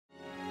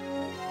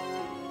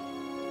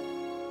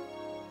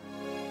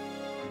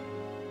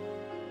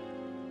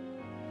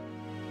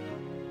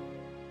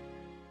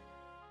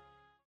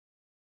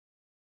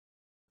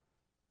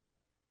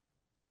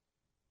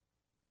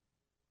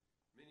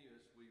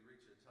we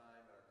reach a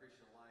time in our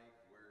Christian life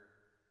where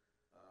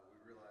we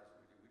realize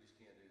we just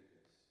can't do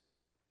this.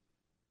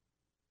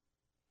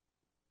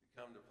 We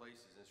come to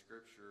places in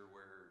Scripture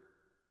where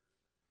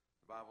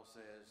the Bible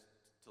says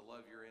to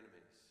love your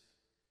enemies.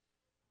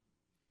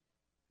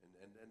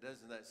 And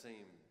doesn't that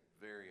seem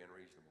very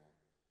unreasonable?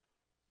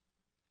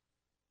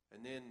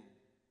 And then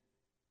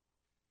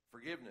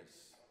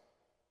forgiveness.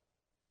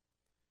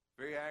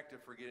 Very act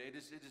of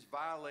forgiveness. It just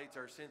violates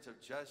our sense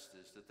of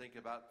justice to think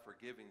about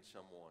forgiving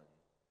someone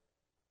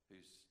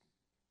who's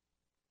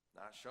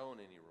not shown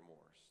any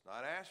remorse,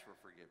 not asked for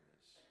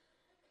forgiveness.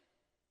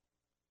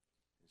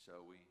 And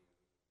so we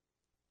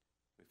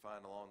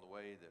find along the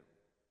way that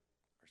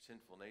our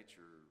sinful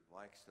nature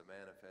likes to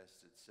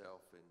manifest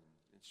itself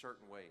in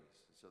certain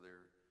ways. And so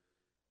there are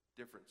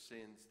different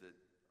sins that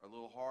are a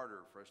little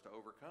harder for us to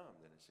overcome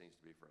than it seems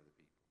to be for other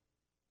people.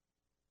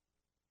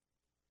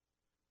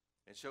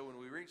 And so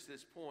when we reach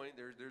this point,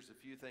 there's a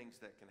few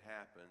things that can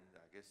happen.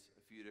 I guess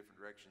a few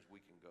different directions we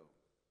can go.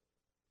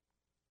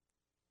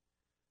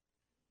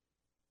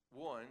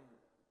 One,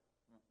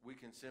 we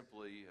can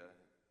simply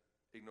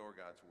ignore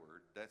God's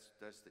word. That's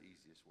the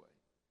easiest way.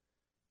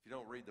 If you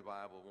don't read the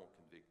Bible, it won't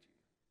convict you.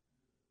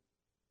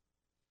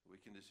 We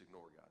can just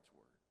ignore God's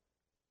word.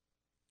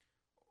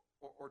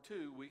 Or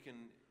two, we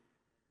can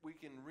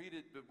read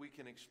it, but we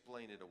can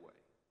explain it away.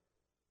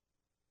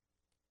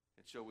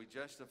 And so we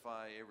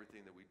justify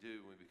everything that we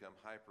do, and we become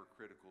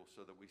hypercritical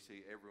so that we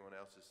see everyone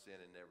else's sin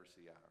and never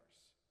see ours.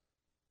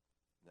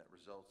 And that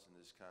results in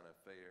this kind of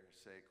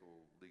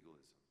pharisaical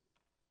legalism.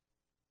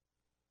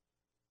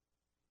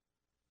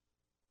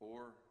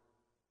 Or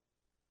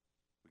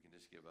we can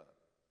just give up.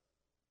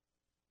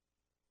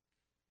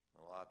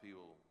 A lot of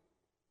people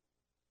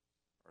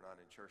are not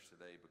in church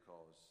today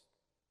because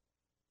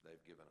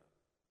they've given up.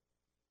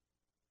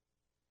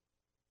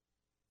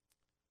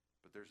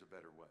 But there's a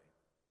better way.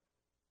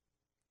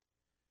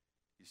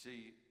 You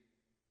see,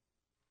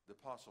 the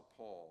Apostle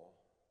Paul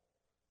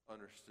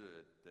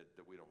understood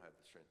that we don't have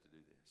the strength to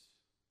do this.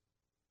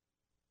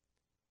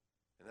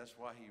 And that's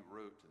why he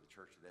wrote to the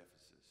church at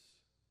Ephesus,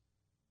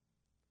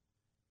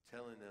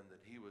 telling them that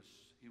he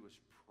was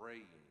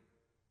praying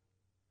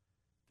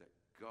that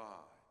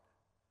God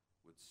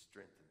would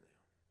strengthen them,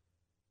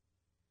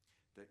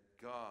 that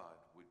God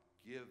would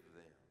give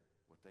them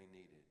what they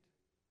needed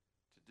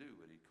to do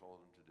what he'd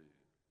called them to do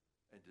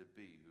and to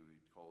be who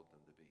he'd called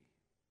them to be.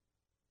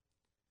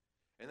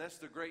 And that's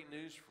the great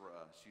news for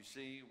us. You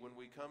see, when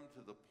we come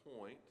to the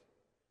point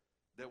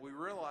that we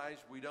realize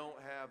we don't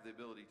have the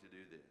ability to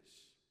do this,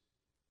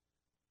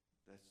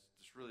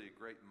 that's really a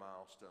great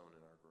milestone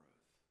in our growth.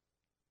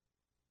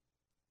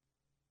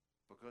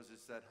 Because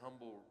it's that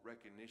humble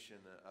recognition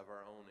of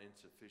our own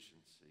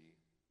insufficiency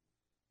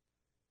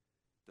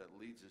that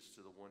leads us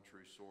to the one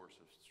true source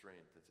of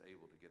strength that's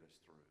able to get us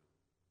through.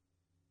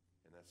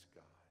 And that's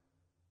God.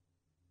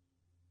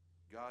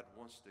 God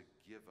wants to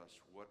give us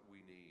what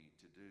we need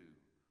to do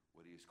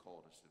what he has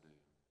called us to do.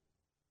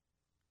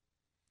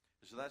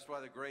 And so that's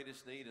why the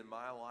greatest need in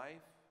my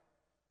life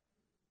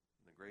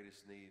and the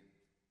greatest need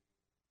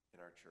in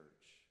our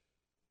church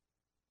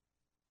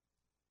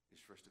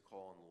is for us to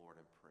call on the Lord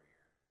in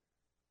prayer.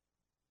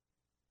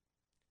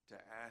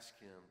 To ask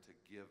him to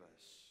give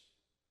us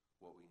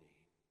what we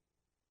need.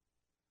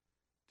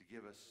 To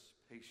give us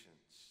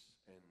patience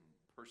and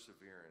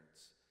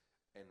perseverance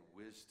and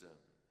wisdom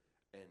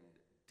and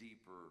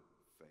deeper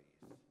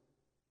faith.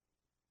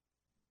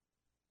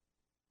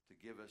 To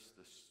give us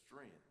the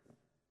strength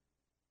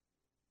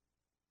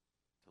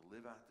to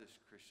live out this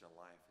Christian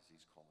life as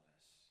he's called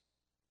us.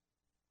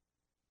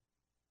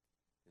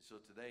 And so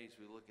today, as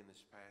we look in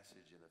this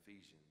passage in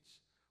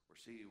Ephesians, we're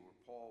seeing where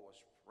Paul was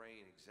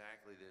praying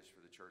exactly this for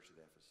the church at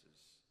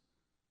Ephesus.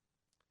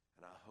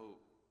 And I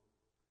hope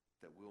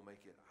that we'll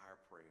make it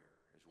our prayer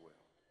as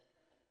well.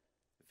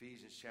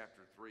 Ephesians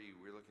chapter 3,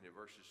 we're looking at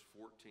verses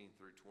 14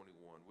 through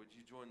 21. Would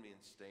you join me in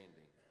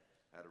standing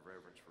out of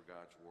reverence for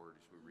God's word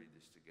as we read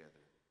this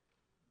together?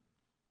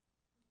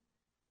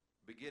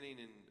 Beginning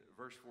in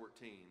verse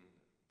 14,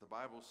 the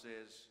Bible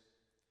says,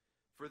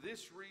 "For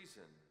this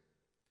reason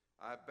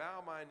I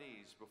bow my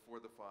knees before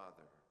the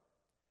Father,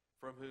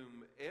 from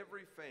whom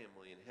every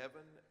family in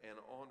heaven and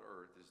on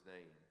earth is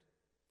named,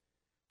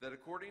 that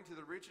according to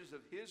the riches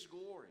of his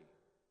glory,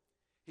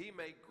 he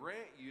may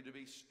grant you to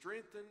be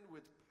strengthened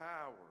with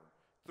power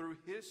through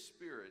his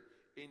Spirit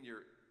in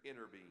your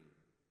inner being,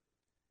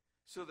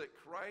 so that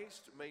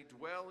Christ may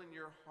dwell in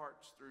your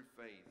hearts through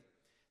faith,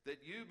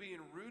 that you,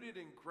 being rooted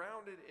and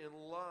grounded in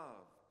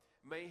love,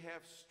 may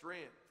have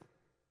strength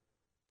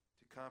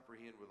to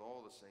comprehend with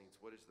all the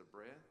saints what is the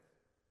breadth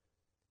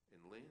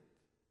and length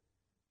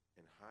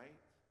and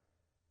height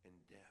and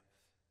depth,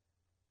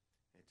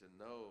 and to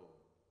know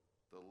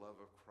the love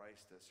of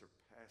Christ that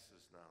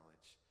surpasses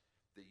knowledge,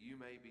 that you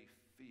may be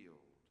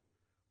filled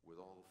with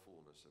all the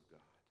fullness of God.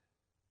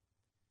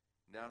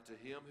 Now to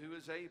him who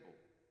is able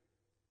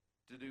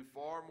to do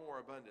far more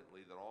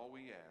abundantly than all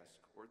we ask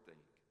or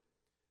think,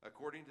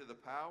 according to the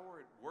power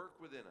at work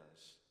within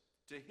us,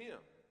 to him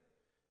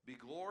be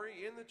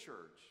glory in the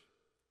church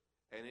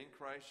and in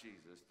Christ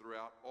Jesus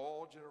throughout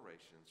all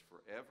generations,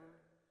 forever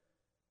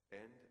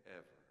and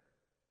ever.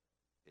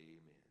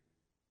 Amen.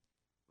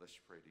 Let's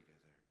pray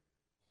together.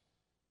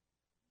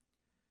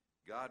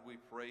 God, we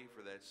pray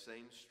for that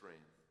same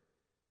strength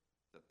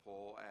that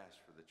Paul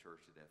asked for the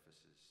church at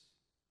Ephesus.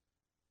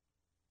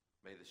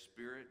 May the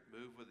Spirit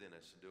move within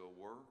us and do a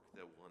work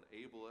that will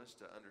enable us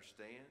to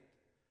understand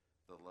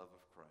the love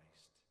of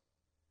Christ.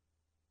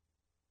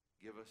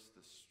 Give us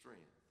the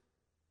strength.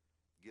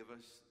 Give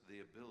us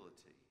the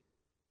ability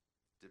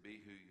to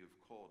be who you've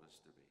called us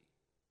to be,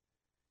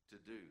 to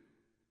do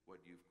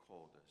what you've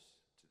called us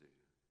to do.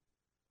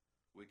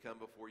 We come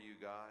before you,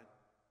 God,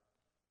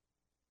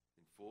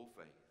 in full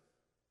faith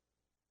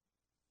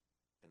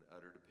and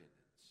utter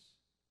dependence,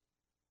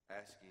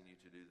 asking you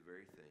to do the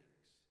very things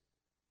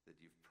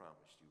that you've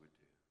promised you would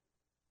do.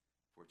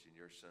 For it's in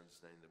your Son's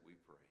name that we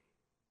pray.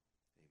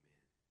 Amen.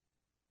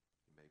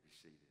 You may be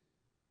seated.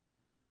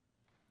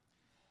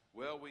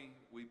 Well, we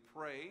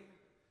pray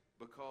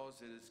because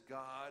it is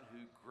God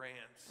who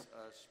grants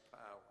us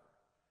power.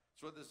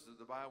 That's what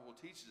the Bible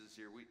teaches us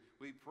here.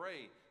 We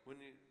pray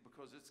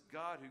because it's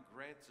God who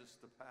grants us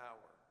the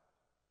power.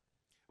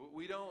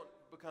 We don't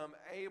become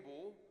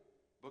able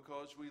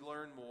because we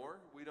learn more.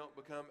 We don't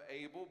become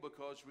able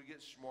because we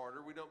get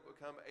smarter. We don't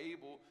become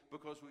able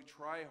because we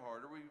try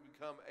harder. We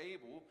become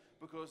able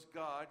because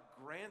God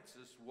grants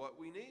us what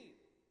we need.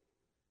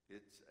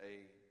 It's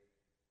a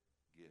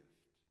gift.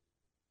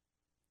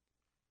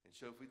 And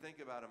so if we think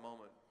about a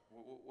moment,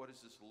 what does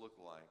this look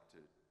like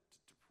to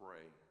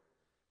pray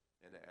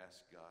and to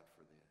ask God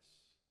for this?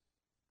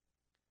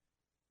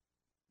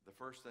 The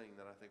first thing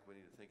that I think we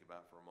need to think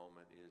about for a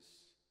moment is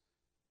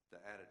the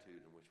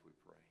attitude in which we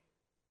pray.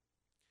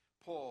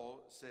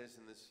 Paul says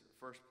in this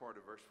first part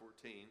of verse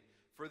 14,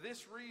 "For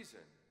this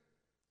reason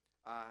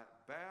I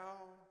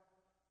bow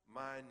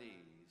my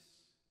knees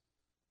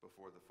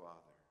before the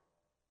Father."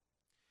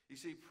 You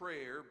see,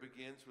 prayer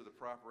begins with a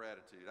proper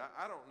attitude.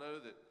 I don't know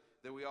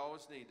that we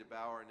always need to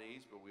bow our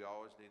knees, but we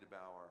always need to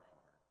bow our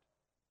heart.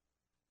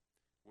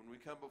 When we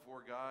come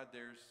before God,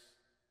 there's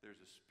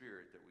a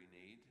spirit that we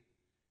need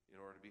in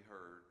order to be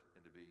heard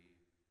and to be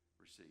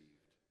received.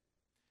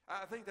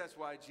 I think that's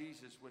why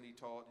Jesus, when he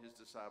taught his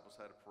disciples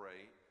how to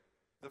pray,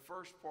 the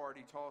first part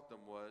he taught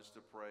them was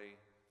to pray,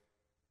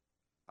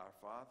 "Our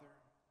Father,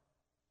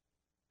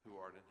 who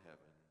art in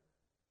heaven,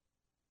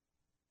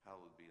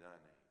 hallowed be thy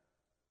name."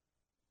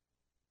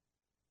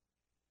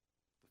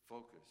 The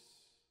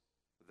focus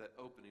of that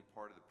opening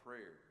part of the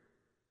prayer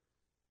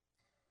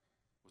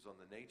was on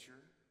the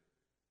nature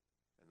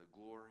and the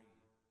glory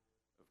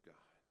of God.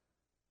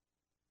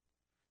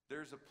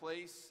 There's a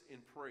place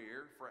in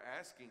prayer for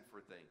asking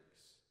for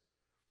things.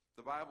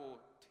 The Bible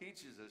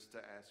teaches us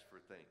to ask for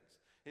things.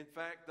 In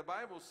fact, the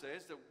Bible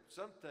says that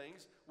some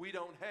things we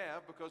don't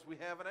have because we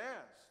haven't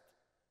asked.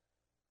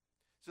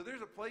 So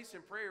there's a place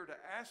in prayer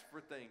to ask for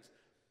things.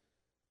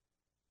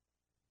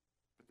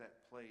 But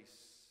that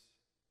place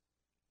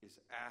is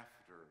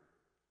after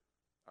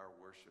our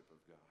worship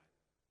of God.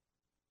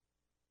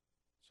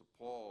 So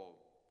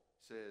Paul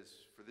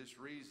says, "For this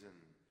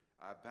reason,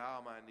 I bow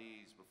my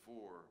knees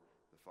before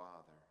the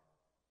Father."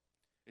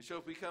 And so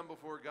if we come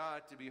before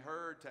God to be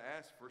heard, to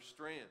ask for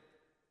strength,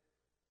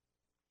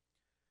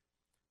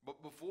 but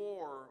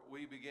before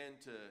we begin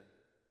to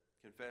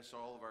confess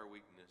all of our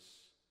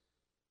weakness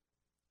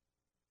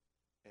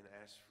and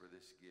ask for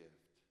this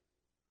gift,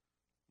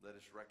 let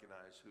us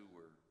recognize who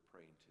we're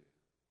praying to.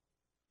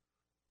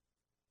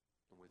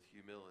 And with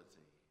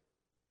humility,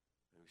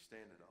 and we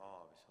stand in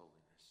awe of his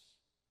holiness.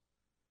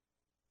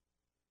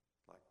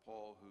 Like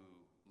Paul,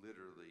 who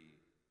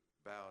literally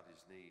bowed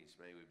his knees,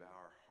 may we bow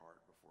our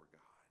heart before God.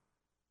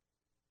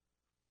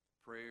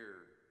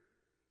 Prayer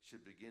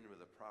should begin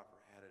with a proper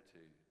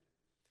attitude,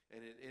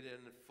 and it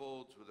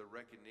unfolds with a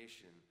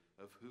recognition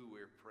of who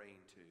we're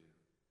praying to.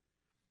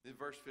 In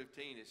verse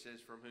 15 it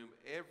says, "From whom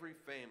every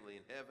family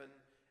in heaven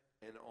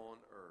and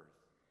on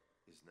earth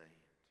is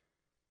named."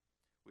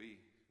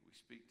 We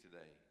speak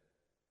today,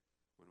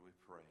 when we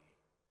pray,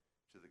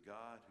 to the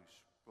God who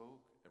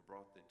spoke and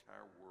brought the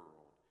entire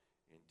world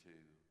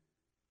into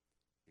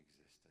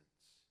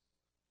existence.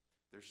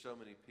 There's so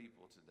many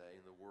people today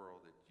in the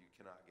world that you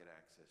cannot get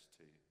access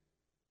to.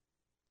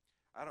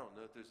 I don't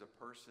know if there's a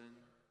person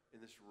in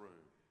this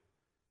room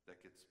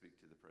that could speak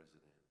to the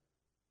president.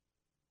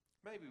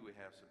 Maybe we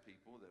have some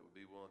people that would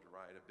be willing to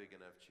write a big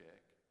enough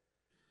check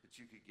that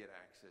you could get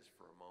access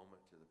for a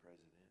moment to the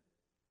president.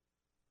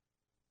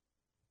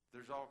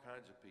 There's all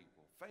kinds of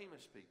people,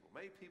 famous people,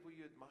 maybe people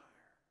you admire,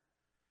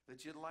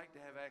 that you'd like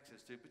to have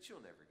access to, but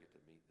you'll never get to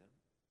meet them.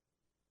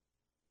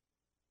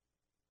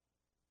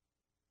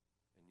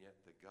 And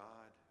yet the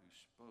God who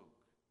spoke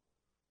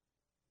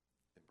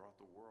and brought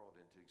the world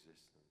into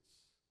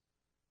existence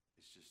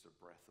is just a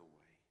breath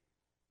away.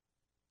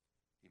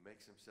 He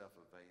makes himself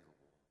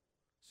available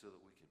so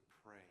that we can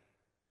pray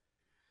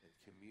and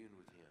commune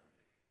with him.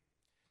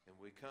 And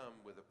we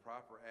come with a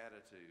proper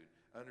attitude,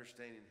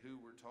 understanding who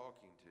we're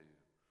talking to.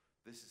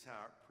 This is how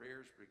our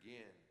prayers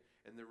begin.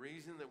 And the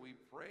reason that we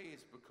pray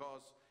is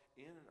because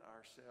in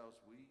ourselves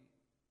we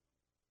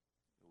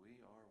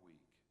are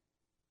weak.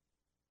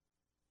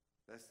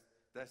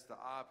 That's the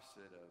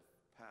opposite of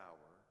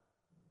power.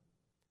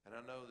 And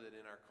I know that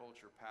in our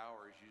culture,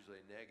 power is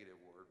usually a negative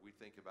word. We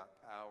think about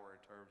power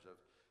in terms of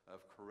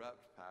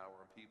corrupt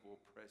power and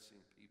people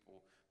oppressing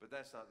people. But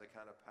that's not the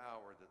kind of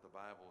power that the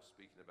Bible is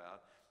speaking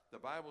about.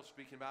 The Bible is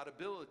speaking about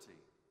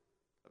ability.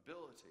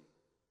 Ability.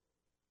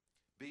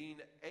 Being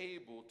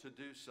able to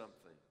do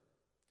something.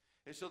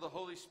 And so the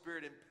Holy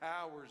Spirit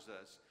empowers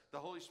us. The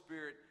Holy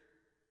Spirit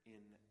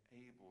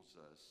enables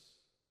us.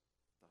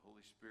 The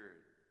Holy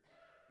Spirit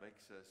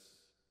makes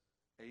us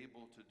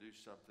able to do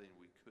something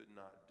we could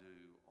not do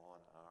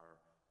on our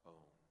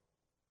own.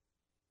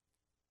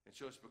 And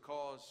so it's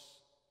because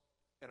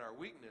in our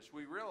weakness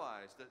we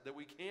realize that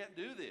we can't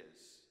do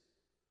this.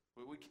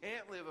 We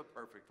can't live a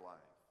perfect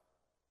life.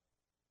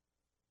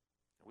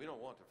 And we don't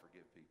want to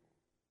forgive people.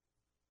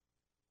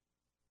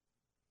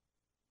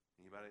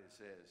 Anybody that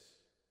says,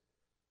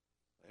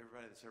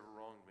 everybody that's ever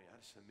wronged me, I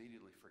just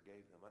immediately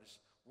forgave them. I just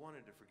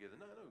wanted to forgive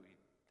them. No,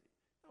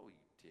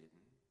 you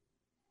didn't.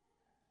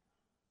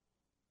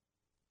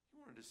 You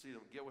wanted to see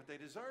them get what they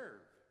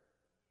deserve.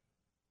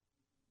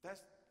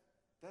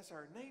 That's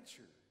our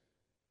nature.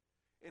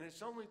 And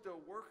it's only the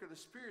work of the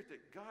Spirit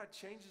that God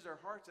changes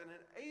our hearts and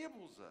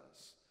enables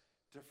us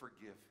to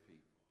forgive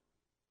people.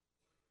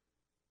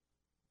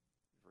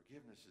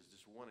 Forgiveness is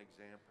just one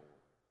example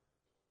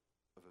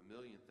of a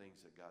million things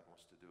that God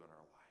wants to do in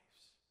our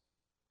lives.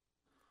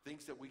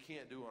 Things that we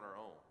can't do on our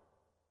own.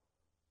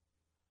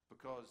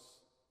 Because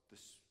the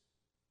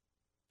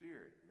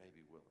Spirit may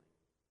be willing,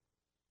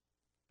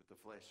 but the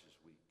flesh is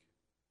weak.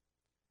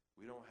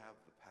 We don't have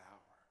the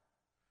power.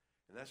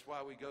 And that's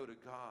why we go to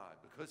God,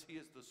 because He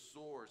is the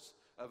source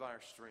of our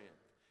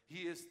strength.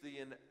 He is the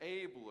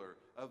enabler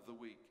of the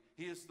weak.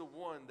 He is the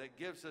one that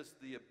gives us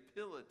the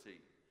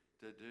ability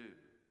to do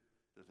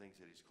the things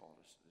that He's called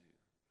us to do.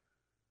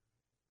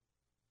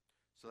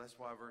 So that's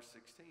why verse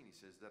 16, he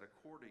says that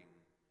according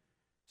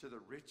to the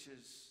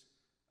riches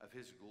of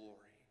His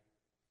glory,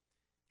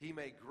 He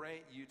may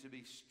grant you to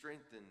be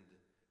strengthened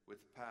with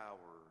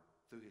power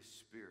through His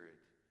Spirit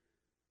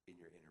in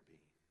your inner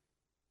being.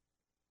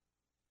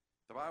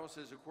 The Bible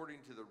says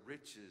according to the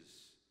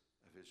riches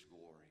of His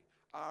glory.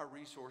 Our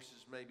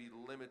resources may be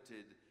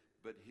limited,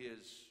 but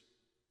His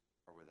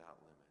are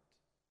without limit.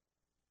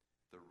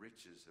 The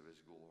riches of His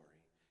glory.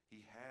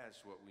 He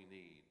has what we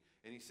need.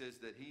 And He says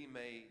that He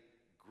may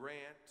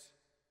grant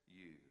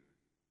you.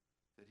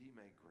 That He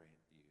may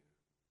grant you.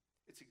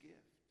 It's a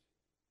gift.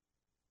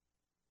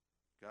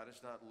 God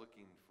is not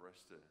looking for us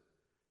to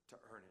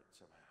earn it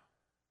somehow.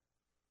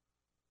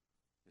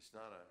 It's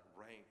not a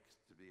rank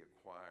to be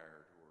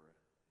acquired or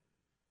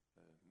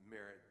a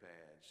merit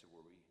badge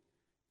where we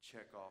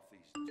check off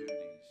these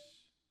duties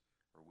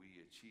or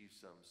we achieve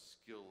some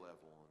skill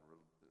level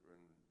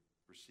and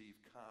receive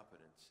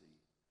competency.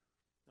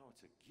 No,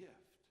 it's a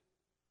gift.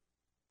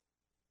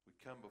 We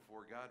come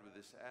before God with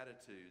this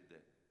attitude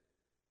that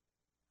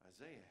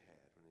Isaiah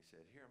had when he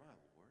said, "Here am I,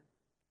 Lord.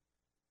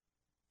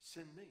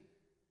 Send me."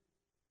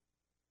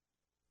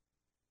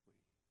 We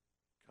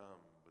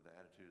come with the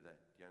attitude of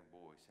that young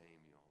boy,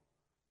 Samuel.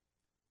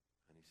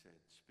 And he said,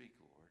 "Speak,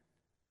 Lord,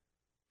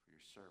 for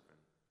your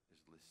servant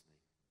is listening."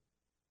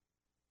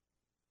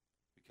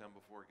 We come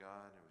before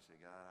God and we say,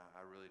 "God,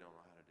 I really don't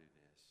know how to do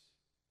this.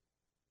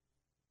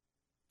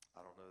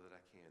 I don't know that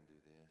I can do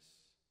this.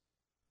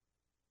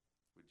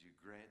 Would you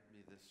grant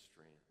me the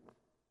strength to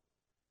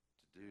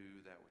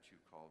do that which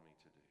you've called me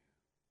to do?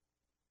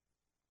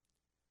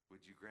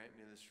 Would you grant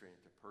me the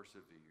strength to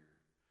persevere?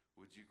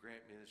 Would you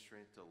grant me the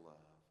strength to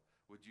love?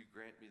 Would you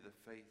grant me the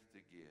faith to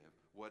give?"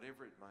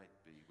 Whatever it might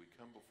be, we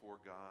come before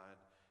God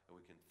and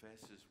we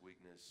confess His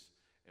weakness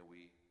and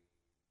we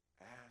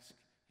ask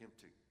Him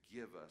to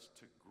give us,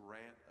 to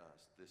grant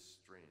us this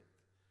strength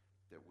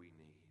that we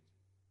need.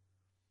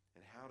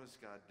 And how does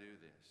God do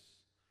this?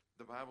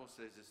 The Bible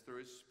says it's through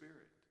His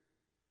Spirit.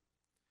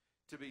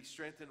 To be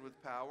strengthened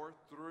with power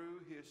through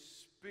His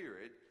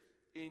Spirit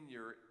in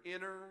your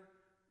inner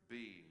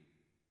being.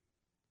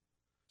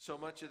 So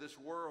much of this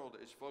world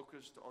is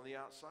focused on the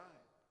outside.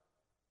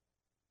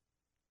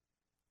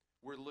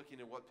 We're looking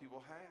at what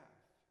people have.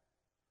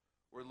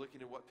 We're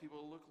looking at what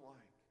people look like.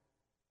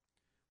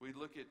 We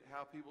look at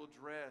how people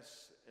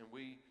dress and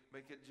we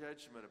make a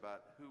judgment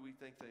about who we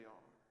think they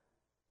are.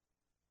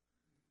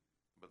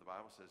 But the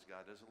Bible says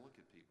God doesn't look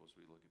at people as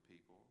we look at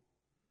people.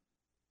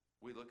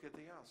 We look at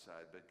the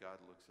outside, but God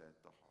looks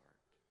at the heart.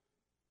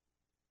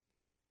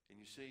 And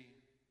you see,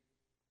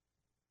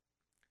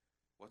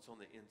 what's on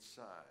the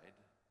inside,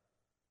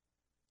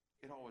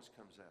 it always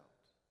comes out.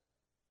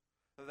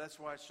 And that's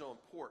why it's so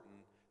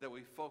important that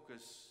we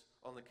focus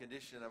on the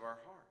condition of our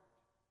heart.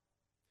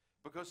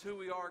 Because who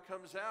we are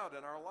comes out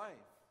in our life.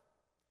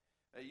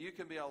 You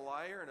can be a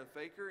liar and a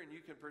faker and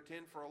you can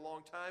pretend for a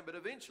long time, but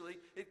eventually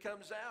it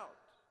comes out.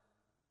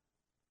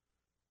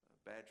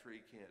 A bad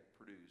tree can't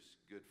produce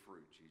good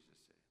fruit, Jesus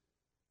said.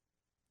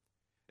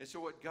 And so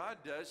what God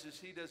does is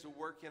He does a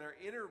work in our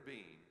inner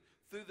being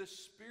through the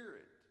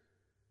Spirit.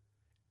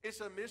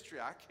 It's a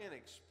mystery. I can't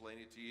explain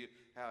it to you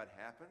how it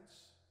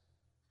happens.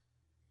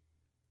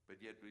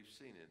 But yet we've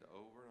seen it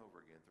over and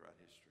over again throughout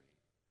history.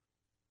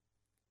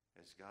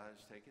 As God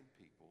has taken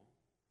people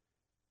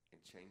and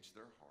changed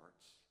their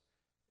hearts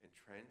and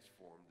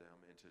transformed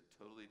them into a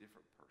totally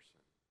different person.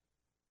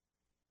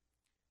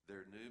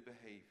 Their new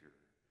behavior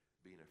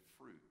being a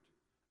fruit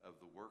of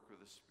the work of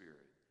the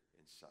Spirit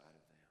inside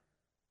of them.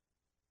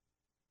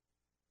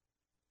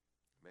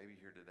 Maybe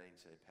you're here today and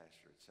say,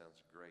 Pastor, it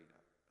sounds great.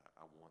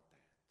 I want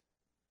that.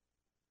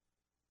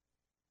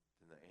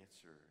 Then the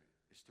answer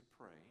is to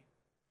pray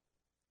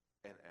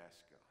and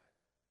ask God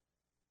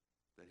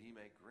that He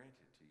may grant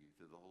it to you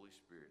through the Holy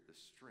Spirit, the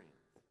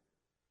strength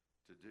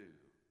to do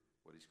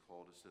what He's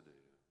called us to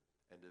do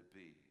and to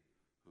be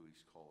who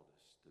He's called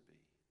us to be.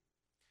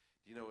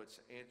 You know, it's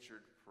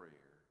answered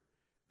prayer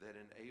that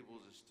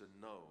enables us to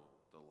know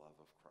the love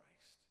of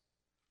Christ.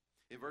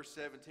 In verse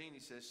 17, he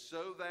says,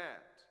 so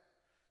that.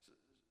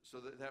 So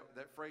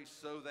that phrase,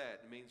 so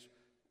that, means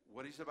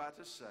what he's about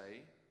to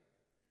say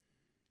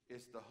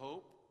is the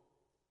hope,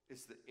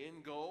 it's the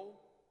end goal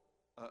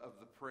of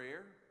the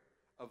prayer,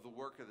 of the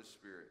work of the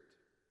Spirit.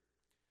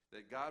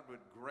 That God would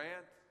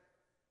grant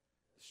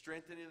the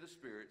strengthening of the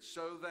Spirit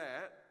so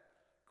that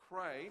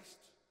Christ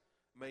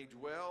may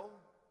dwell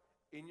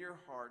in your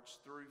hearts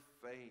through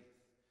faith,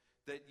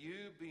 that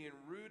you being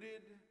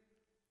rooted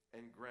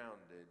and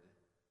grounded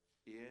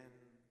in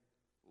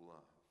love.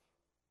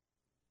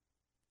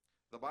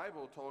 The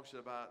Bible talks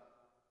about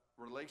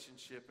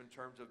relationship in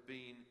terms of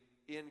being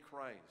in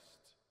Christ.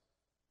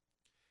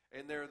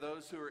 And there are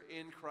those who are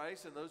in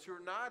Christ and those who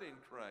are not in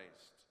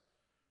Christ.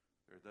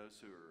 There are those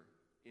who are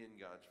in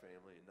God's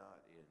family and not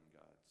in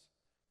God's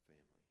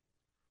family.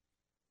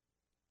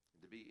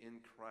 And to be in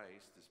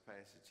Christ, this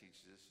passage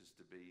teaches us, is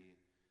to be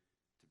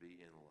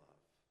in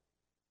love.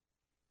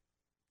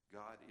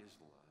 God is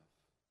love.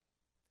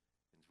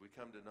 And as we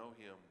come to know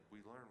Him,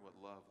 we learn what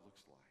love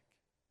looks like.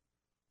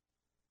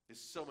 It's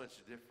so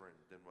much different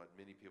than what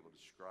many people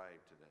describe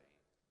today.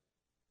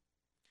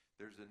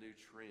 There's a new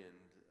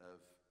trend of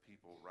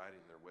people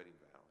writing their wedding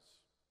vows.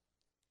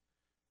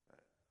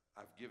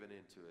 I've given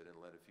into it and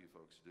let a few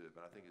folks do it,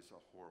 but I think it's a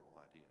horrible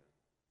idea.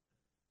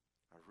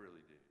 I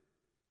really do.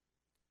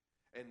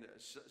 And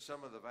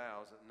some of the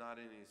vows, not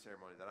in any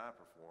ceremony that I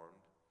performed,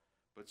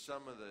 but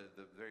some of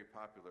the very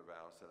popular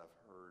vows that I've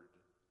heard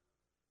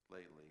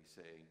lately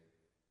say,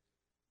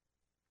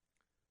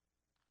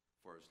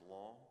 for as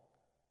long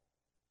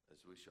as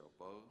we shall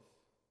both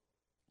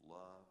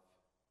love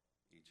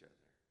each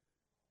other.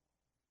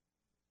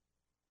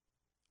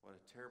 What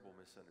a terrible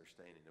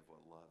misunderstanding of what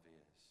love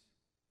is.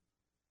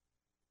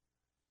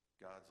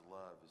 God's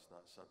love is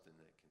not something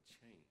that can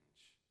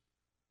change.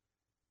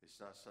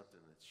 It's not something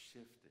that's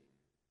shifting.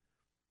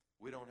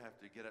 We don't have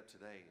to get up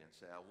today and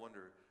say, I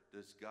wonder,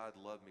 does God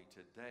love me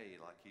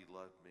today like He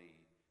loved me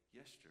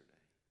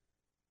yesterday?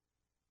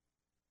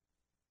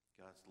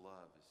 God's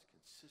love is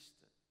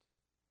consistent.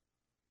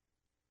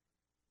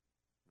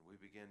 And we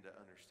begin to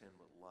understand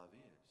what love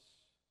is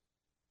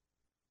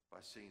by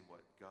seeing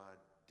what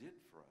God did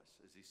for us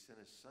as He sent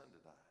His Son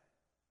to die.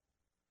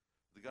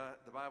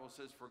 The Bible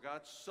says, for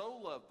God so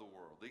loved the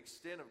world, the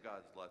extent of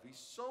God's love, He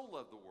so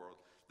loved the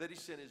world that He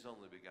sent His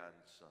only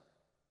begotten Son.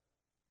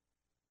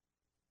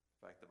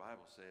 In fact, the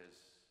Bible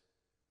says,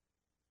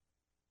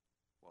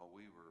 while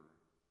we were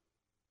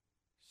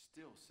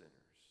still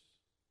sinners,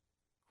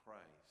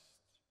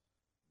 Christ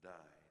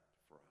died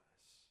for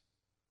us.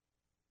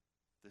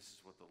 This is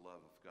what the love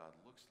of God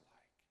looks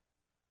like.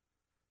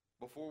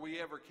 Before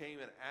we ever came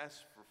and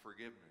asked for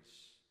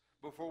forgiveness,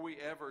 before we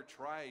ever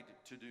tried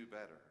to do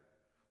better,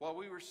 while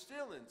we were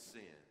still in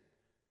sin,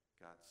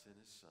 God sent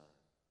His Son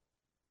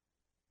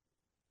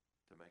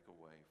to make a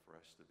way for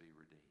us to be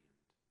redeemed.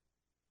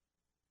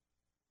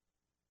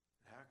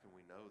 How can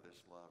we know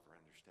this love or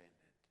understand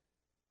it?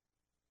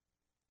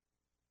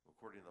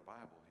 According to the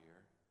Bible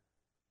here,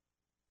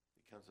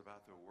 it comes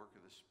about through a work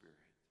of the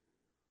Spirit.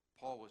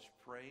 Paul was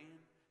praying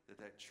that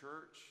that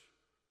church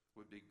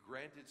would be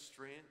granted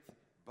strength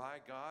by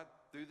God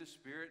through the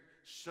Spirit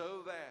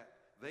so that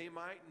they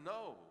might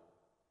know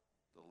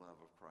the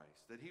love of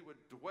Christ, that He would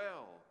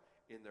dwell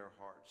in their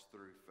hearts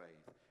through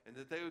faith, and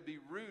that they would be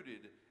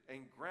rooted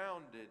and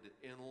grounded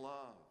in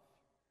love.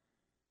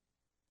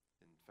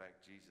 In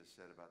fact, Jesus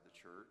said about the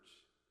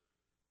church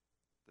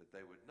that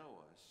they would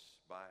know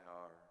us by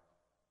our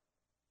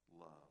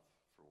love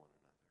for one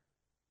another.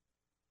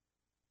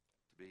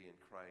 To be in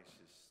Christ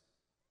is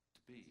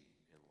to be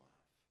in love.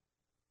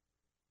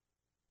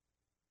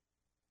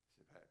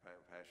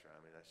 Pastor,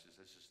 I mean, that's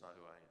just not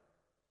who I am.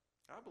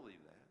 I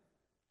believe that.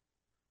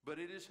 But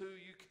it is who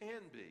you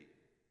can be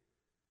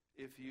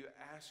if you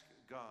ask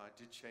God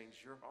to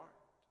change your heart.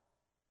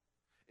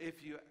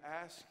 If you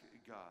ask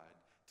God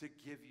to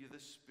give you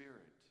the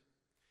Spirit.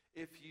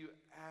 If you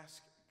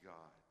ask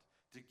God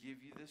to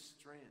give you the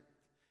strength.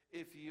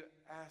 If you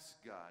ask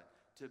God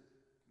to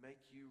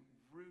make you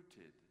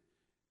rooted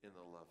in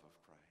the love of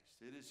Christ.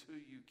 It is who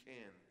you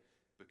can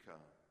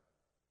become.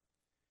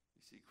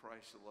 You see,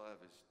 Christ's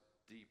love is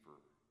deeper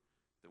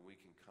than we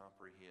can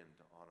comprehend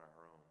on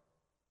our own.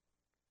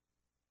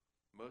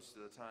 Most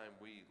of the time,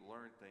 we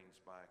learn things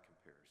by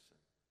comparison.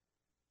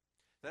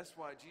 That's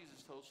why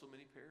Jesus told so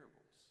many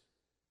parables.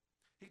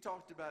 He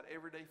talked about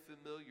everyday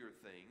familiar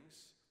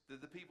things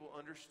that the people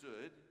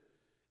understood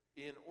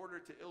in order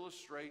to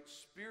illustrate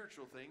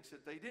spiritual things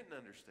that they didn't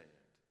understand.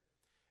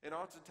 And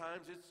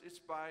oftentimes, it's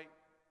by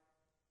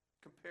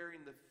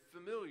comparing the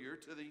familiar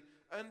to the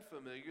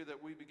unfamiliar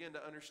that we begin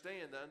to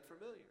understand the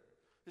unfamiliar.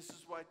 This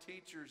is why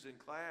teachers in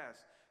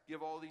class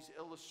give all these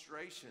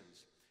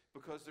illustrations,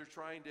 because they're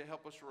trying to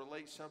help us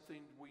relate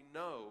something we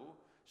know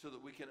so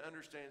that we can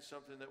understand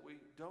something that we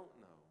don't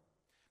know.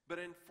 But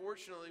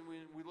unfortunately,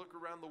 when we look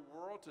around the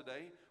world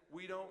today,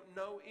 we don't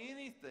know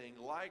anything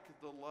like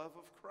the love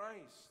of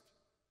Christ.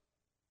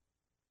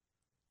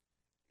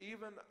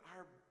 Even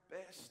our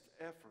best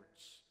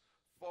efforts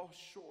fall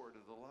short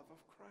of the love of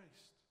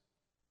Christ.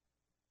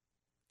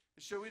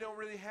 So we don't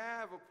really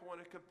have a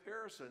point of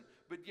comparison,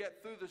 but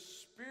yet through the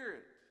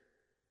Spirit,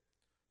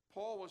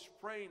 Paul was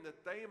praying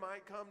that they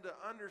might come to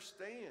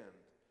understand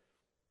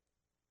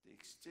the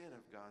extent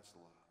of God's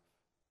love.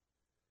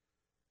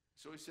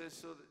 So he says,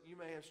 so that you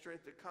may have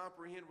strength to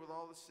comprehend with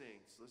all the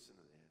saints. Listen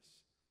to this.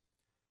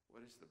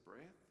 What is the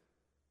breadth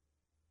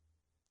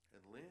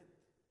and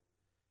length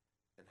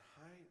and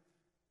height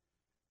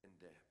and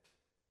depth?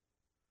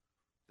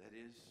 That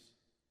is,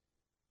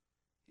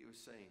 he was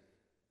saying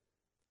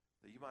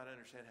that you might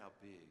understand how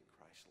big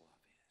Christ's love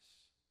is.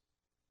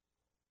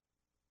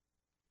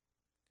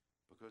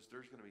 Because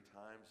there's going to be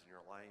times in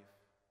your life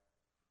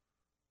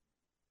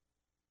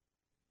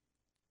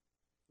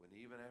when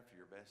even after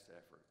your best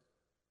effort,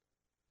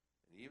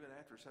 and even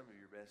after some of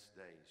your best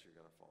days, you're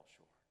going to fall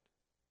short.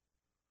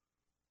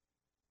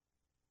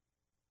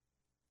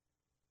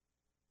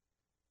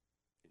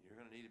 And you're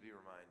going to need to be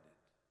reminded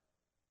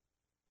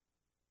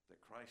that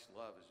Christ's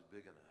love is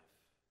big enough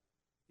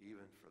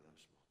even for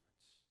those moments.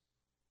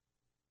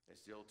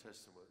 As the Old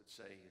Testament would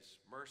say,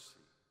 His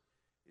mercy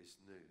is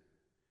new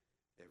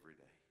every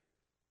day.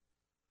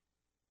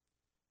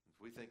 If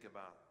we think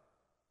about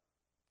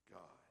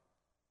God,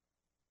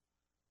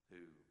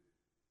 who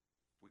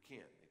we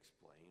can't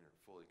explain or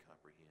fully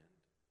comprehend,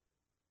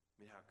 I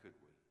mean, how could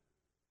we?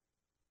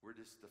 We're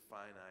just the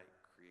finite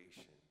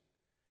creation.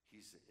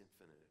 He's the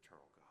infinite,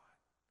 eternal God.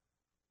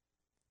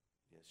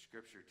 Yet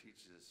Scripture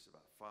teaches us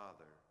about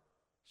Father,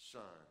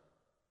 Son,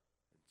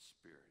 and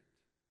Spirit.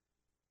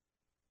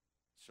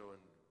 So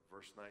in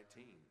verse 19,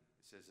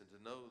 it says, and to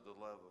know the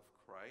love of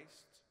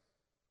Christ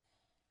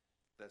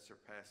that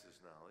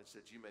surpasses knowledge,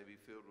 that you may be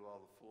filled with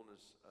all the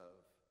fullness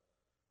of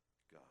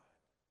God.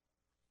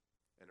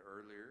 And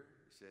earlier,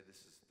 he said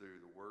this is through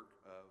the work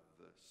of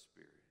the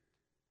Spirit.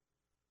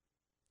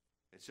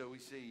 And so we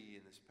see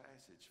in this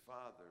passage,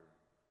 Father,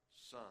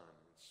 Son,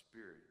 and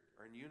Spirit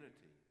are in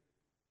unity.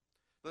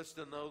 Thus,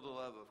 to know the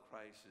love of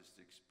Christ is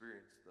to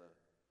experience the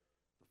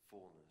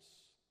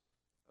fullness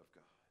of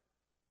God.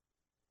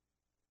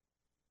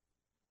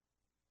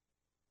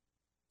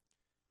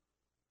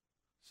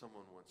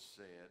 Someone once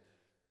said,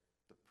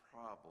 the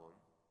problem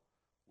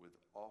with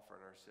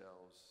offering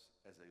ourselves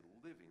as a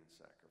living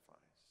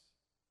sacrifice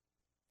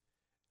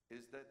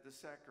is that the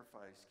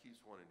sacrifice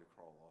keeps wanting to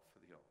crawl off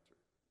of the altar.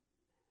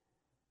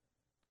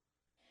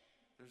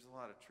 There's a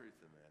lot of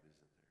truth in that, isn't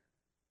there?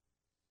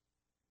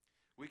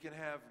 We can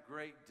have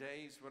great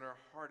days when our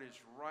heart is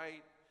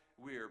right.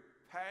 We are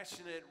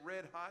passionate,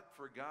 red hot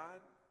for God.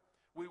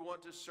 We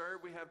want to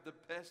serve. We have the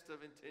best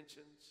of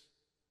intentions.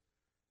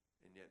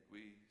 And yet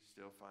we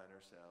still find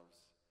ourselves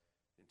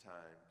in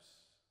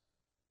times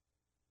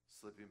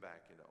slipping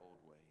back into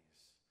old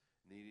ways,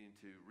 needing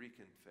to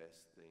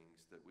reconfess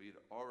things that we had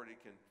already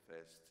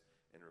confessed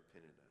and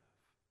repented of.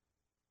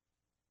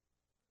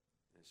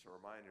 And it's a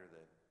reminder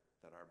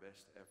that our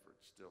best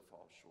efforts still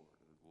fall short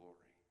of the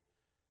glory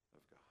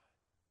of God.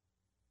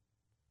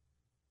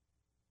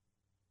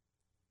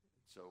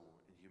 And so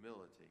in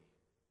humility,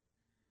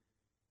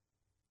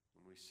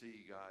 when we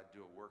see God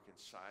do a work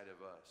inside of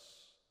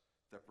us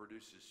that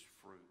produces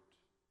fruit,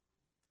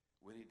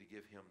 we need to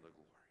give Him the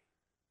glory.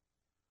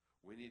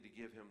 We need to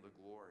give Him the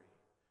glory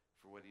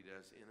for what He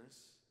does in us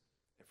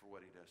and for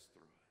what He does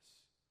through us.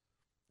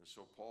 And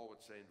so Paul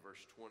would say in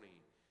verse 20,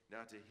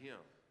 now to Him,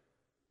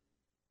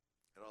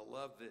 and I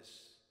love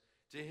this,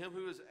 to Him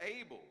who is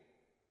able,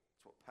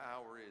 that's what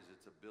power is,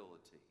 it's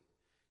ability.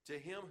 To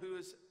Him who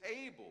is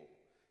able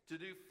to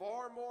do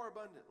far more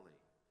abundantly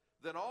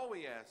than all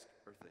we ask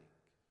or think.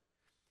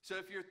 So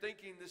if you're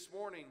thinking this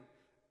morning,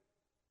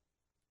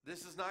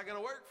 this is not going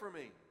to work for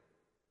me.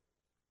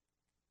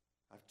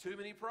 I have too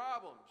many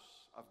problems.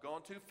 I've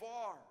gone too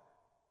far.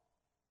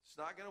 It's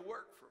not going to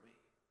work for me.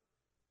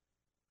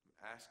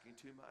 I'm asking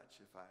too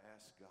much if I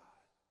ask God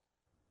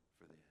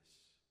for this.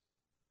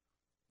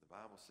 The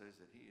Bible says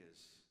that He is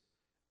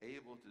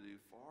able to do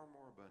far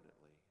more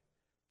abundantly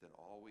than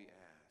all we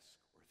ask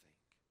or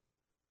think.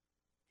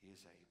 He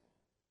is able.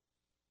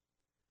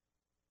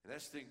 And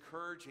that's the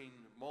encouraging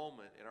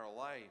moment in our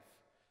life,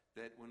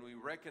 that when we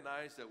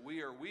recognize that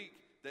we are weak,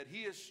 that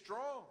He is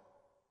strong.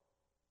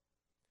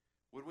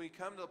 When we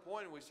come to the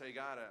point and we say,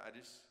 God, I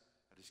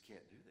just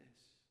can't do this.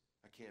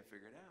 I can't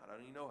figure it out. I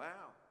don't even know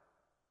how.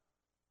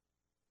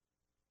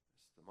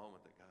 It's the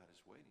moment that God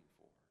is waiting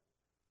for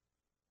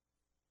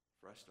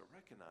us to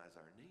recognize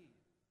our need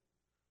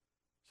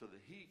so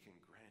that He can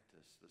grant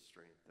us the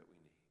strength that we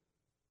need.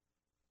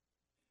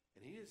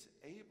 And He is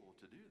able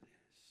to do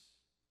this.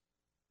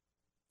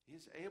 He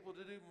is able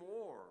to do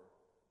more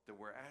than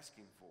we're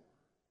asking for.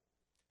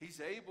 He's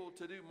able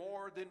to do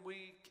more than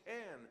we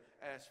can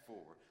ask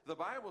for. The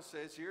Bible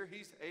says here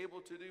He's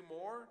able to do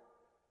more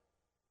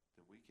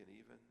than we can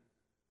even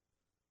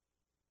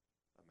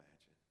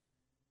imagine.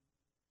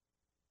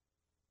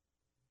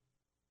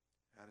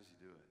 How does He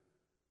do it?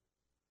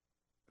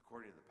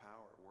 According to the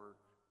power at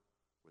work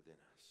within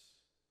us.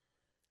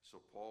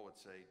 So Paul would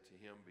say, to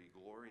Him be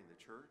glory in the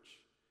church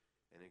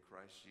and in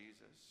Christ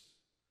Jesus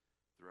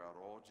throughout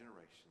all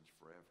generations,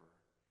 forever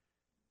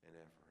and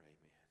ever.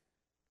 Amen.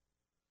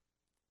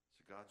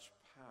 So God's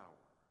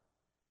power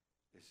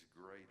is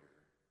greater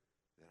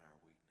than our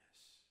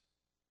weakness.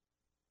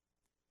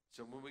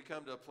 So when we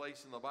come to a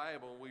place in the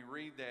Bible and we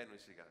read that and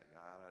we say, God,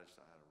 I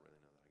don't really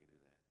know that I can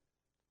do that.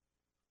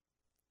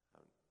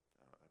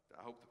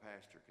 I hope the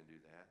pastor can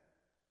do that.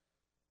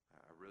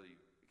 I really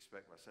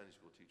expect my Sunday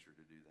school teacher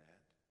to do that.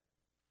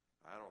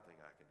 I don't think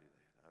I can do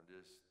that. I'm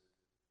just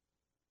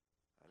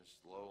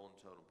low on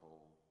the totem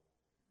pole,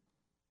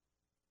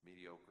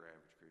 mediocre,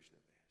 average Christian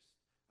at best.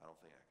 I don't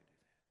think I can do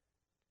that.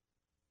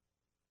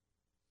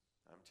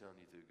 I'm telling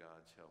you, through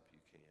God's help,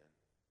 you can.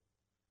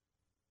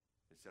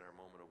 It's in our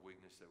moment of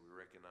weakness that we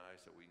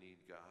recognize that we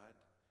need God.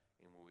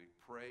 And when we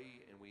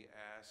pray and we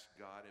ask,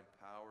 God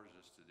empowers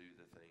us to do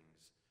the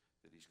things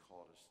that He's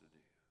called us to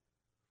do.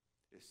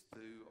 It's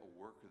through a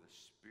work of the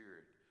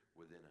Spirit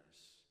within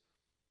us.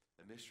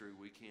 A mystery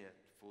we can't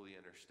fully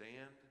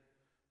understand,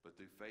 but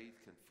through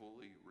faith can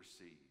fully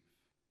receive.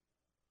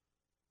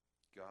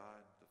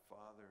 God, the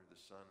Father, the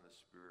Son, and the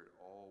Spirit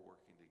all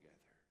working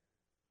together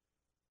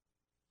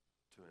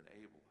to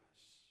enable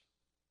us.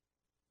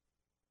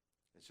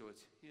 And so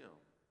it's Him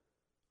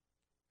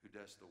who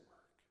does the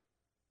work.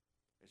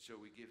 And so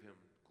we give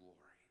Him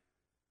glory.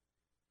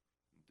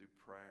 And through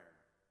prayer,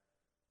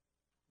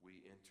 we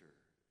enter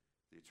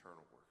the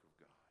eternal work of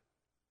God.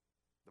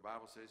 The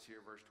Bible says here,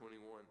 verse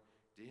 21,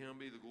 to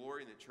Him be the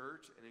glory in the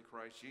church and in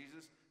Christ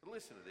Jesus. And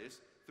listen to this,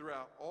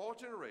 throughout all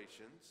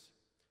generations,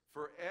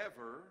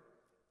 forever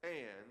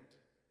and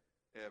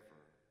ever.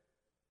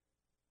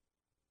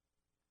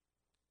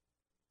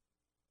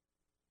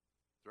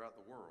 Throughout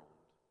the world,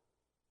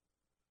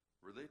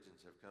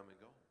 religions have come and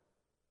gone.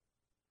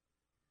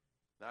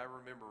 Now, I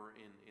remember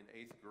in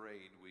 8th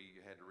grade, we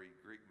had to read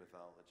Greek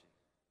mythology.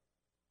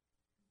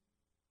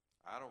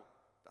 I don't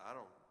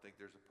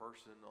think there's a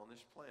person on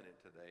this planet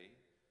today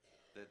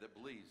that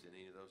believes in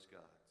any of those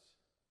gods.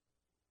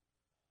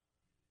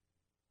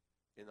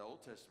 In the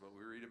Old Testament,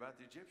 we read about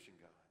the Egyptian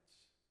gods.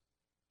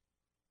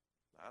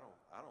 I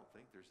don't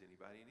think there's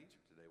anybody in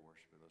Egypt today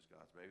worshiping those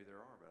gods. Maybe there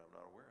are, but I'm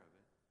not aware of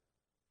it.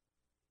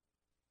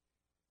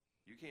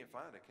 You can't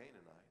find a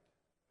Canaanite.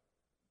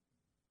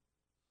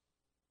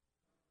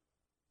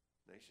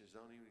 Nations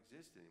don't even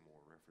exist anymore,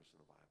 referenced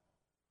in the Bible.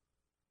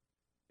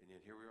 And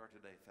yet here we are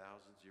today,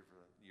 thousands of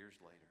years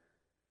later,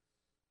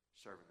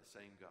 serving the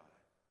same God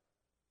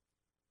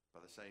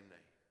by the same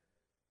name,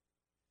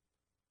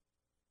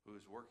 who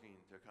is working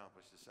to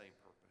accomplish the same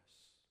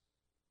purpose.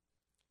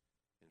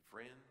 And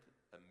friend,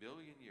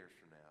 1,000,000 years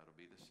from now, it'll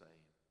be the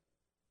same.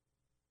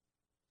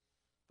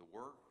 The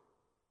work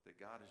that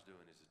God is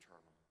doing is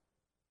eternal.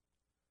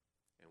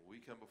 And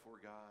we come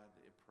before God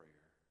in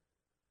prayer.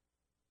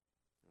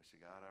 And we say,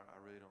 God, I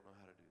really don't know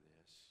how to do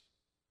this,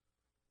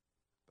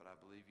 but I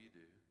believe you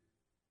do.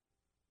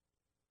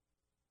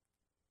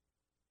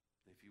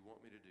 And if you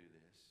want me to do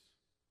this,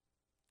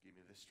 give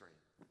me the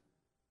strength.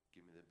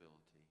 Give me the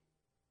ability.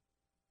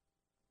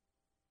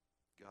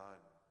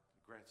 God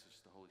grants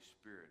us the Holy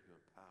Spirit who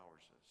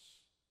empowers us.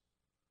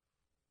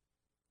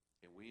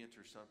 And we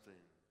enter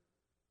something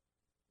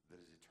that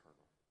is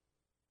eternal.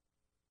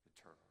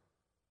 Eternal.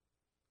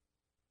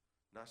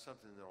 Not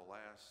something that will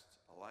last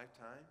a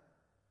lifetime.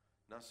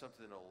 Not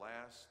something that will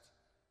last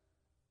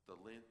the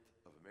length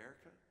of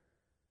America.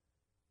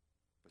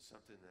 But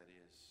something that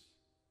is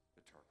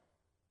eternal.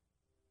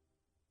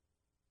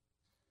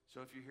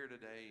 So if you're here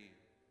today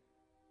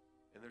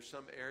and there's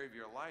some area of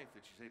your life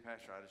that you say,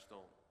 Pastor, I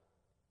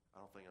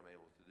don't think I'm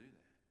able to do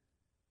that.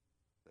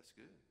 That's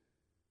good.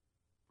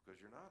 Because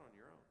you're not on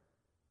your own.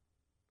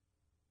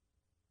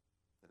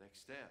 The next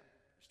step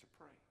is to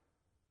pray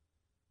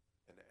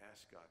and to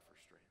ask God for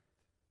strength.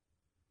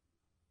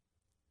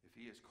 If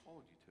He has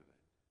called you to it,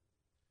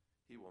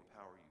 He will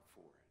empower you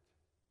for it.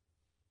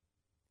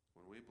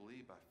 When we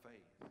believe by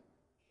faith,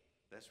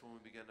 that's when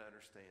we begin to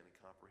understand and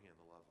comprehend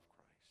the love of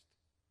Christ.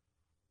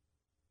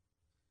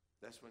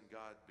 That's when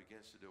God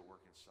begins to do a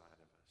work inside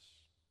of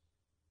us.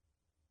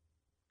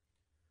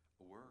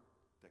 A work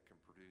that can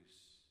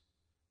produce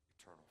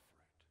eternal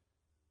fruit.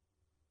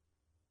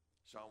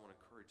 So I want to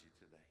encourage you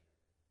today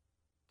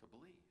to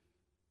believe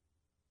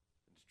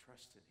and to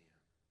trust in Him.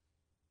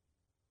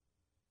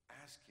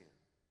 Ask him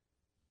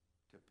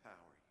to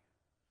empower you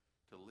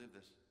to live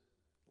this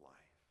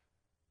life.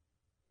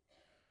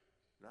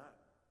 Not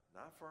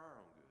for our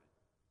own good,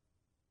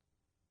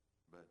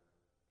 but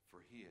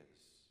for his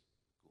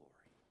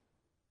glory.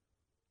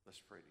 Let's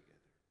pray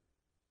together.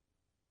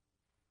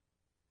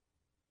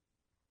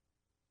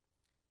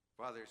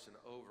 Father, it's an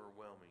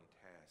overwhelming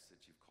task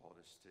that you've called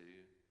us to.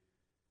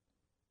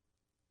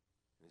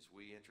 And as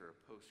we enter a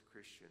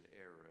post-Christian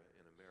era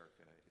in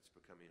America, it's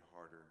becoming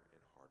harder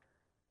and harder.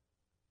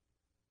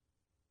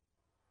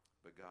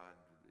 But God,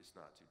 it's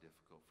not too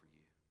difficult for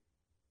you.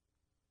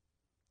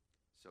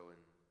 So in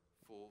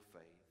full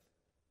faith,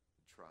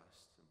 and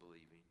trust, and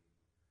believing,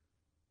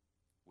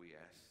 we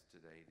ask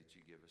today that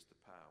you give us the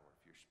power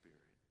of your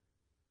Spirit.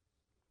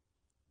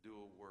 Do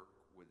a work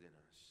within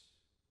us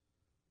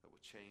that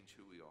will change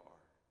who we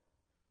are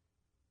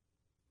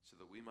so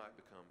that we might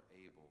become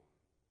able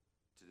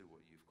to do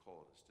what you've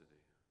called us to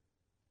do.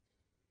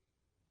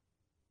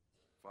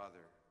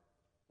 Father,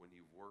 when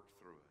you've worked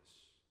through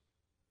us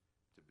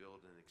to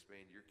build and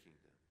expand your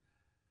kingdom,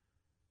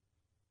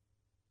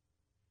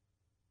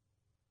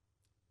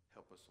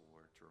 help us,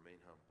 Lord, to remain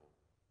humble,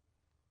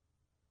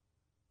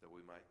 that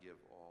we might give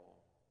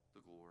all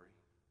the glory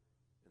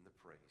and the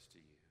praise to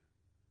you.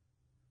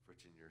 For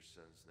it's in your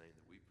Son's name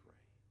that we pray.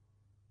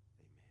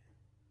 Amen.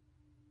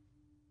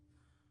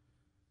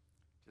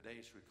 Today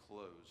as we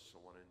close,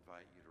 I want to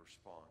invite you to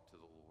respond to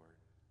the Lord.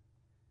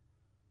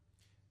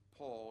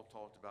 Paul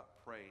talked about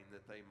praying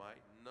that they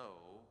might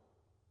know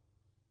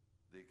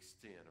the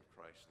extent of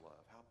Christ's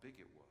love, how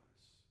big it was.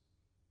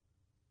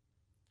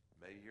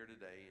 Maybe here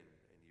today and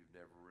you've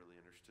never really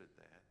understood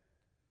that.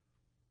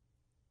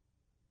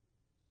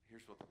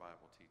 Here's what the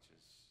Bible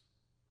teaches.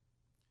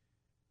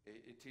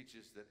 It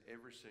teaches that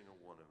every single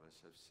one of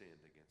us have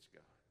sinned against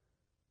God.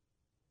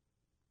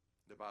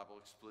 The Bible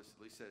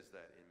explicitly says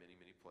that in many,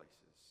 many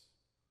places.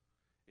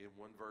 In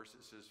one verse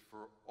it says,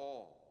 for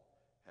all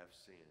have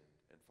sinned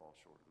and fall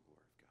short of the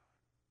glory of God.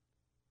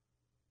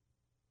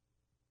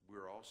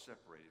 We're all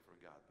separated from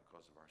God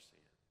because of our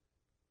sin.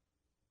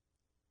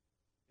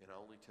 And I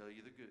only tell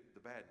you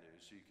the bad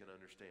news so you can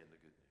understand the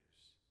good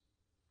news.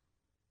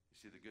 You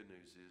see, the good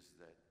news is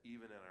that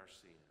even in our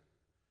sin,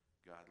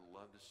 God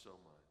loved us so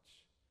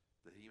much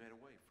that he made a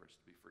way for us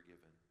to be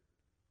forgiven.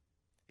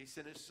 He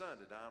sent his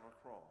Son to die on a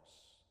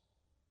cross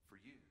for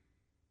you.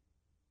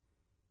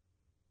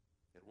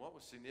 And what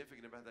was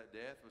significant about that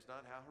death was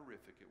not how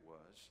horrific it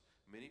was.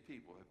 Many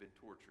people have been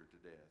tortured to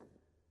death.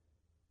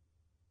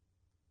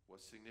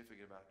 What's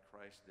significant about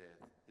Christ's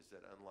death is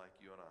that unlike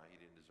you and I, he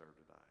didn't deserve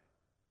to die.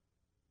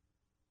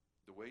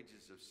 The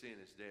wages of sin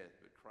is death,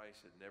 but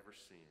Christ had never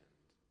sinned.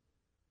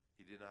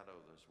 He did not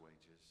owe those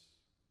wages.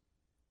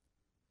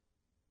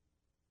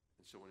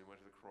 And so when he went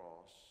to the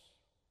cross,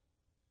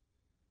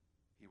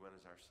 he went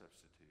as our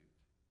substitute,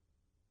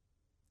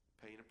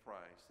 paying a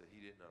price that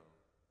he didn't owe.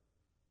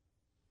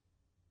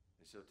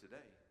 And so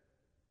today,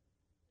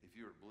 if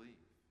you were to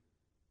believe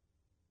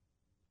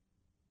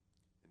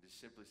and just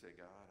simply say,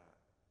 God,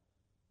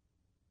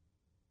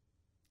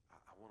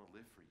 I want to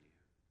live for you.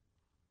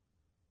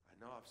 I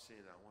know I've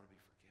sinned. I want to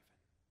be forgiven.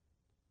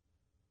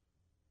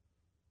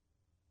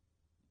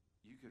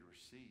 You could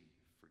receive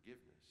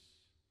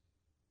forgiveness.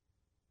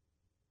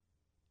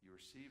 You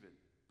receive it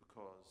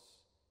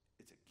because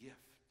it's a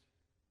gift.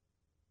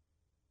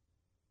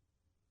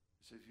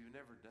 So if you've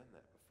never done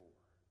that before,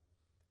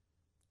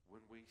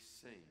 when we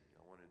sing,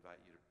 I want to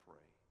invite you to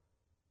pray.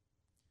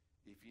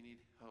 If you need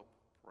help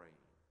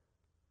praying,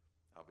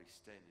 I'll be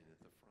standing at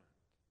the front.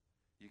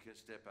 You can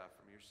step out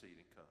from your seat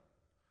and come.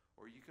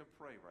 Or you can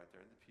pray right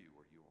there in the pew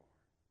where you are.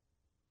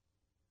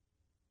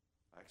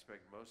 I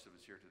expect most of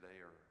us here today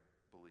are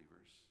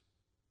believers.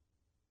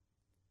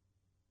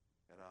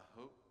 And I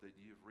hope that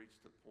you've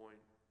reached the point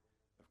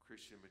of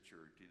Christian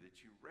maturity that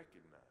you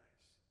recognize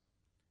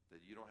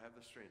that you don't have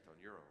the strength on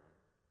your own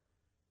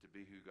to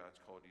be who God's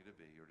called you to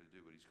be or to do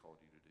what he's called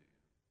you to do.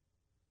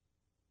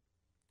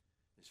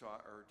 And so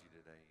I urge you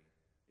today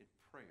in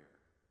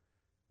prayer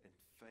and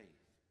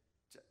faith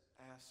to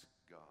ask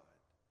God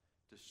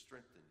to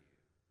strengthen you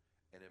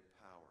and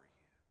empower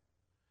you,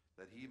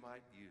 that he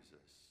might use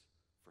us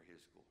for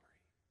his glory.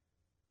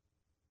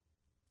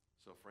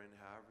 So friend,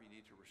 however you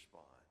need to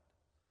respond,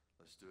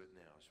 let's do it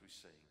now as we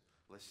sing.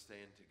 Let's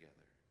stand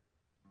together.